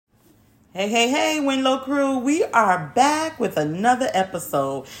Hey, hey, hey, WNLOW crew. We are back with another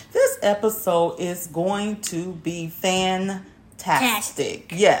episode. This episode is going to be fantastic.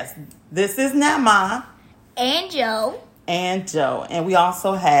 Yes, this is Nama. And Joe. And Joe. And we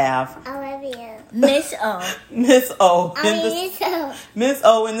also have Olivia. Miss O. Miss O. Miss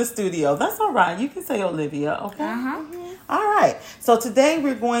O in the studio. That's all right. You can say Olivia, okay? All right. So today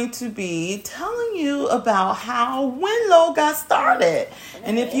we're going to be telling you about how WNLOW got started.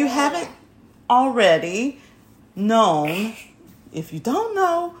 And if you haven't already known, if you don't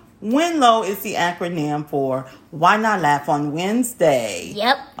know, WNLOW is the acronym for Why Not Laugh on Wednesday.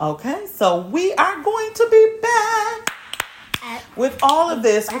 Yep. Okay, so we are going to be back. With all of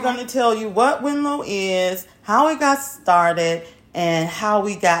this, we're going to tell you what WNLOW is, how it got started, and how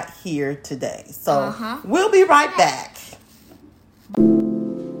we got here today. So we'll be right back.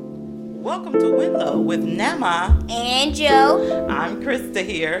 Welcome to WNLOW with Nama and Joe. I'm Krista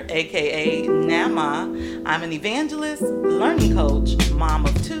here, aka Nama. I'm an evangelist, learning coach, mom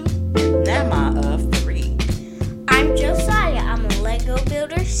of 2, and Nama of 3. I'm Josiah. I'm a Lego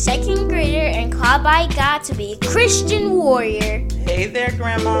builder, second grader, and called by God to be a Christian warrior. Hey there,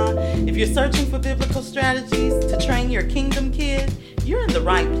 Grandma. If you're searching for biblical strategies to train your kingdom kid, you're in the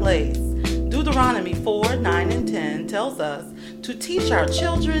right place. Deuteronomy 4, 9, and 10 tells us to teach our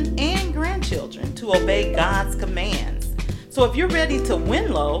children and grandchildren to obey God's commands. So if you're ready to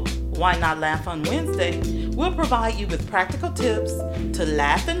WNLOW, Why Not Laugh on Wednesday, we'll provide you with practical tips to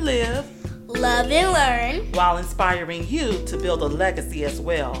laugh and live, love and learn, while inspiring you to build a legacy as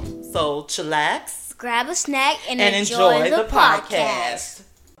well. So chillax, grab a snack, and enjoy the podcast.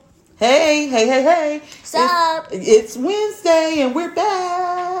 Hey. What's up? It's Wednesday and we're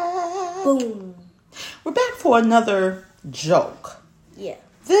back. Boom. We're back for another joke. Yeah.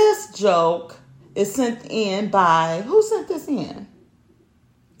 This joke is sent in by, who sent this in?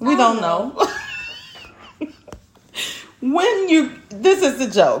 We don't know. This is the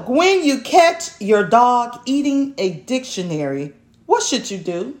joke. When you catch your dog eating a dictionary, what should you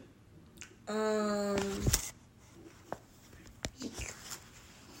do?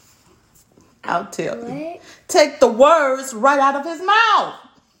 I'll tell you. Take the words right out of his mouth.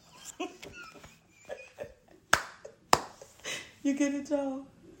 You get it, Joe?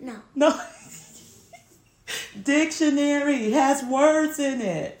 No. Dictionary has words in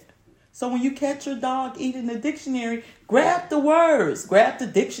it. So when you catch your dog eating the dictionary, grab the words. Grab the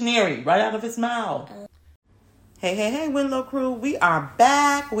dictionary right out of his mouth. Hey, WNLOW crew. We are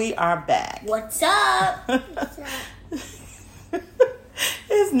back. What's up?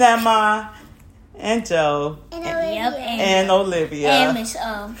 It's Nama and Joe. And Olivia. And Olivia. And Miss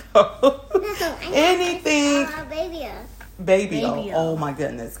O. Anything. Baby. Baby. Oh my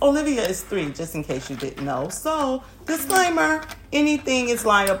goodness. Olivia is 3, just in case you didn't know. So, disclaimer, anything is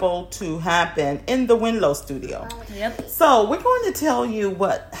liable to happen in the WNLOW studio. Yep. So, we're going to tell you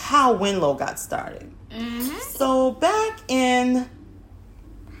how WNLOW got started. So, back in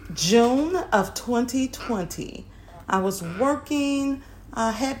June of 2020, I was working,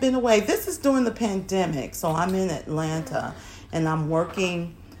 had been away. This is during the pandemic, so I'm in Atlanta, and I'm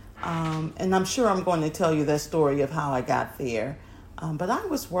working. And I'm sure I'm going to tell you that story of how I got there. But I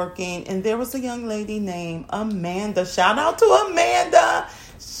was working, and there was a young lady named Amanda. Shout out to Amanda.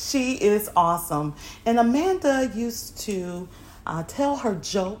 She is awesome. And Amanda used to tell her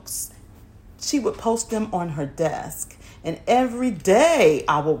jokes. She would post them on her desk. And every day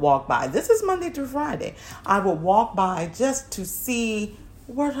I would walk by. This is Monday through Friday. I would walk by just to see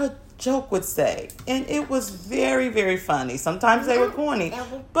what her joke would say, and it was very, very funny. Sometimes they were corny,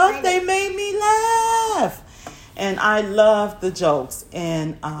 but they made me laugh, and I loved the jokes.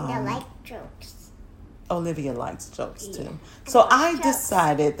 And I like jokes. Olivia likes jokes too. So I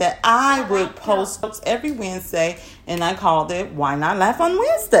decided that I would post jokes every Wednesday, and I called it Why Not Laugh on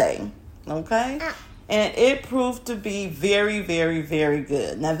Wednesday. Okay. And it proved to be very, very, very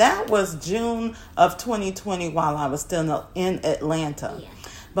good. Now that was June of 2020 while I was still in Atlanta. Yeah.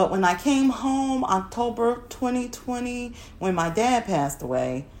 But when I came home, October 2020, when my dad passed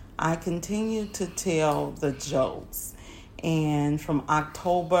away, I continued to tell the jokes. And from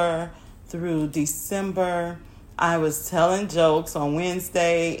October through December, I was telling jokes on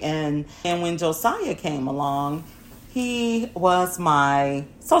Wednesday. And when Josiah came along, he was my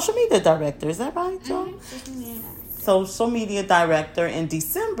social media director. Is that right, Joe? Social media director in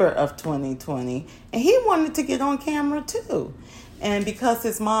December of 2020. And he wanted to get on camera too. And because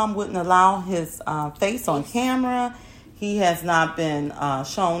his mom wouldn't allow his face on camera, he has not been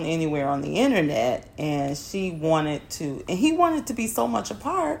shown anywhere on the internet. And he wanted to be so much a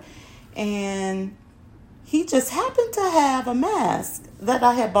part. And he just happened to have a mask that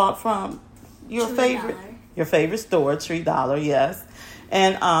I had bought from your favorite store, $3, yes.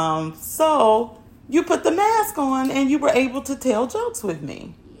 And so you put the mask on and you were able to tell jokes with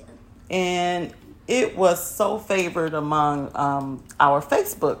me. Yeah. And it was so favored among our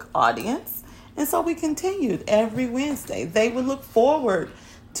Facebook audience. And so we continued every Wednesday. They would look forward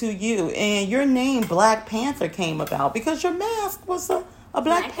to you. And your name, Black Panther, came about because your mask was a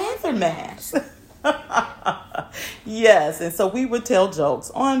Black Panther mask. Yes, and so we would tell jokes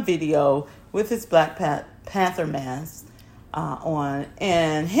on video with his Black Panther mask on.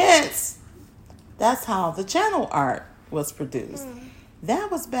 And hence, that's how the channel art was produced. That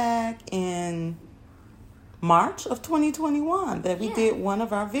was back in March of 2021 that we did one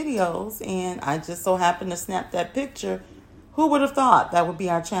of our videos, and I just so happened to snap that picture. Who would have thought that would be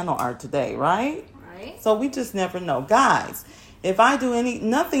our channel art today, right? Right. So we just never know. Guys, if I do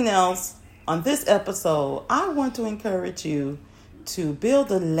nothing else on this episode, I want to encourage you to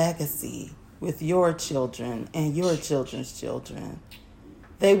build a legacy with your children and your children's children.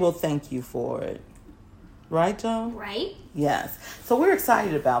 They will thank you for it. Right, Joe? Right. Yes. So we're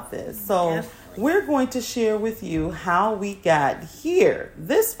excited about this. So Definitely. We're going to share with you how we got here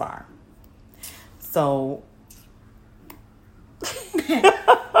this far. So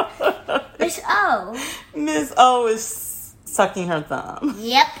Miss O. Miss O is sucking her thumb.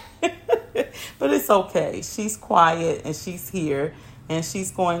 Yep. But it's okay. She's quiet and she's here, and she's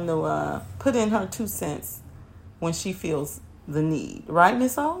going to put in her 2 cents when she feels the need. Right,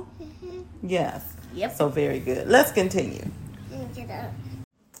 Miss O? Mm-hmm. Yes. Yep. So very good. Let's continue. Get up.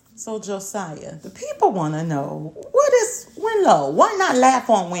 So Josiah, the people want to know, what is WNLOW? Why not laugh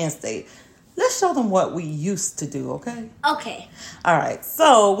on Wednesday? Let's show them what we used to do, okay? Okay. All right.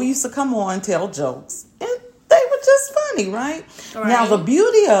 So we used to come on, tell jokes, and they were just funny, right? Now, the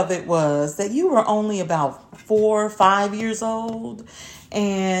beauty of it was that you were only about 4 or 5 years old,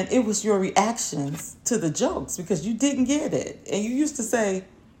 and it was your reactions to the jokes because you didn't get it. And you used to say,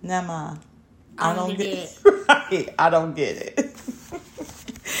 "Nah, ma, I don't get it." Right. I don't get it.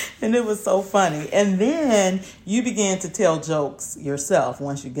 And it was so funny. And then you began to tell jokes yourself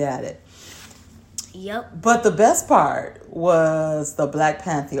once you got it. Yep. But the best part was the Black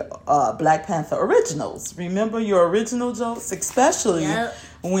Panther originals. Remember your original jokes, especially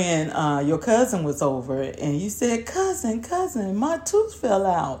when your cousin was over and you said, cousin, my tooth fell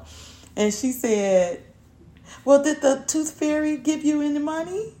out. And she said, well, did the tooth fairy give you any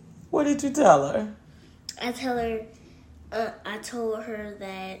money? What did you tell her? I told her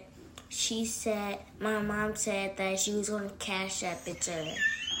that my mom said that she was going to cash that bitch in.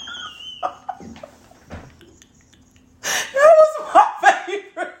 That was my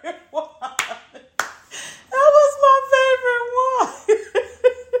favorite one. That was my favorite one.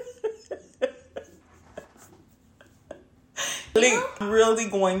 Link. I'm really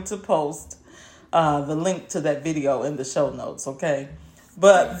going to post the link to that video in the show notes, okay?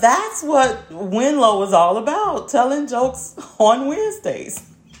 But that's what WNLOW was all about, telling jokes on Wednesdays.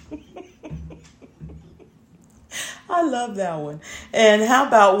 I love that one. And how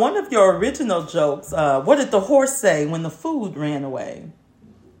about one of your original jokes? What did the horse say when the food ran away?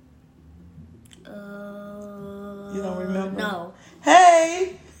 You don't remember? No.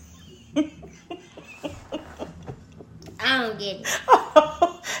 Hey! I don't get it.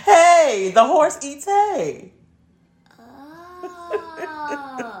 Hey, the horse eats hay.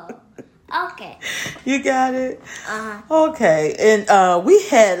 Oh. Okay. You got it? Uh-huh. Okay. And we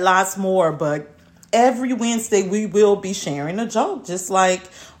had lots more, but every Wednesday we will be sharing a joke, just like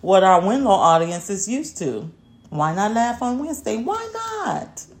what our WNLOW audience is used to. Why not laugh on Wednesday? Why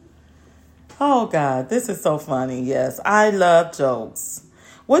not? Oh, God, this is so funny. Yes, I love jokes.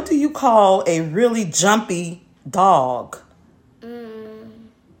 What do you call a really jumpy dog?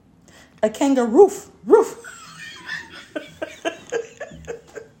 A kangaroo. Roof.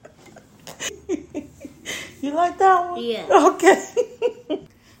 You like that one? Yeah. Okay.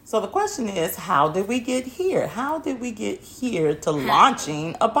 So the question is, how did we get here? How did we get here to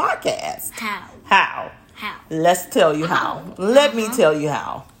launching a podcast? How? Let's tell you how. Let me tell you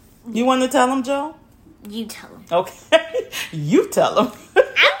how. You want to tell them, Joe? You tell them. Okay. You tell them. I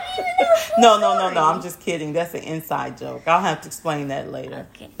don't even know. No. I'm just kidding. That's an inside joke. I'll have to explain that later.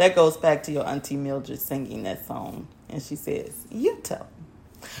 Okay. That goes back to your Auntie Mildred singing that song. And she says, you tell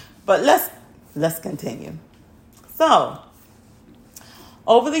them. But let's continue. So,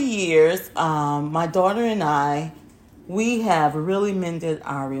 over the years, my daughter and I, we have really mended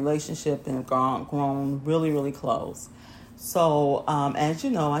our relationship and grown really, really close. So, as you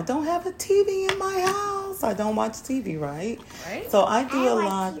know, I don't have a TV in my house. I don't watch TV, right? So I do a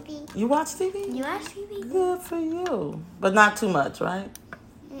lot. TV. You watch TV? You watch TV? Good for you. But not too much, right?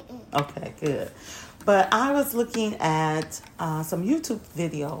 Okay, good. But I was looking at some YouTube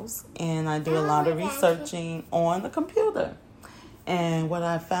videos, and I do a lot of researching on the computer. And what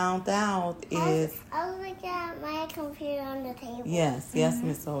I found out is... I was looking at my computer on the table. Yes,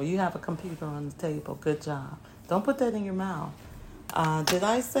 Miss O. You have a computer on the table. Good job. Don't put that in your mouth. Did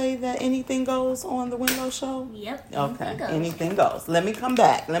I say that anything goes on the WNLOW show? Yep. Okay, anything goes. Let me come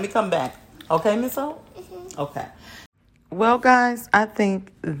back. Okay, Miss O? Okay. Well, guys, I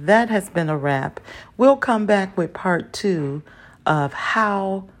think that has been a wrap. We'll come back with part 2 of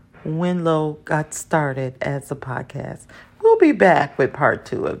how WNLOW got started as a podcast. We'll be back with part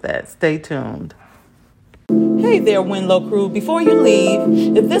 2 of that. Stay tuned. Hey there, WNLOW crew. Before you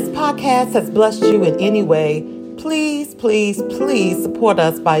leave, if this podcast has blessed you in any way, please, please, please support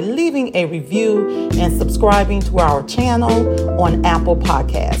us by leaving a review and subscribing to our channel on Apple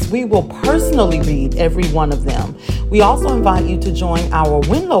Podcasts. We will personally read every one of them. We also invite you to join our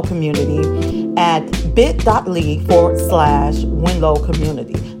WNLOW community at bit.ly/WNLOW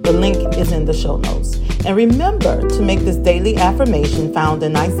community. The link is in the show notes. And remember to make this daily affirmation found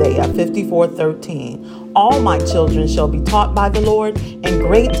in Isaiah 54:13. All my children shall be taught by the Lord, and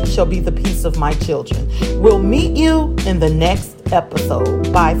great shall be the peace of my children. We'll meet you in the next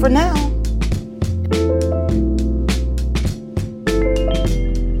episode. Bye for now.